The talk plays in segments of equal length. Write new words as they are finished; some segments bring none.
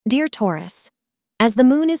Dear Taurus, as the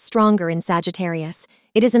moon is stronger in Sagittarius,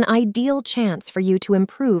 it is an ideal chance for you to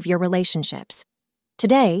improve your relationships.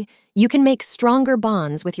 Today, you can make stronger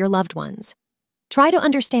bonds with your loved ones. Try to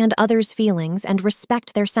understand others' feelings and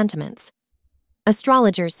respect their sentiments.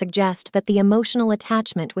 Astrologers suggest that the emotional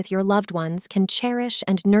attachment with your loved ones can cherish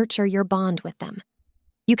and nurture your bond with them.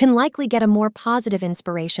 You can likely get a more positive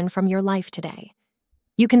inspiration from your life today.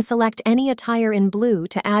 You can select any attire in blue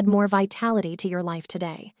to add more vitality to your life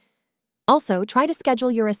today. Also, try to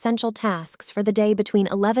schedule your essential tasks for the day between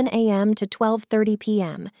 11 a.m. to 12:30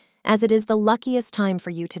 p.m., as it is the luckiest time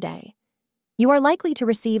for you today. You are likely to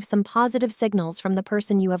receive some positive signals from the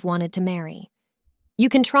person you have wanted to marry. You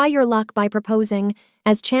can try your luck by proposing,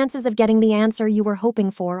 as chances of getting the answer you were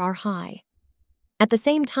hoping for are high. At the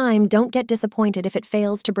same time, don't get disappointed if it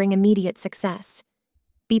fails to bring immediate success.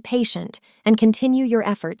 Be patient and continue your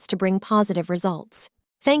efforts to bring positive results.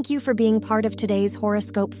 Thank you for being part of today's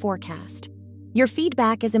horoscope forecast. Your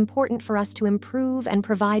feedback is important for us to improve and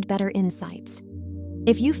provide better insights.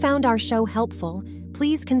 If you found our show helpful,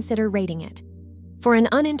 please consider rating it. For an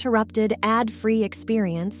uninterrupted, ad-free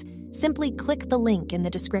experience, simply click the link in the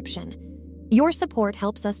description. Your support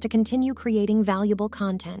helps us to continue creating valuable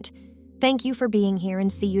content. Thank you for being here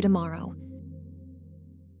and see you tomorrow.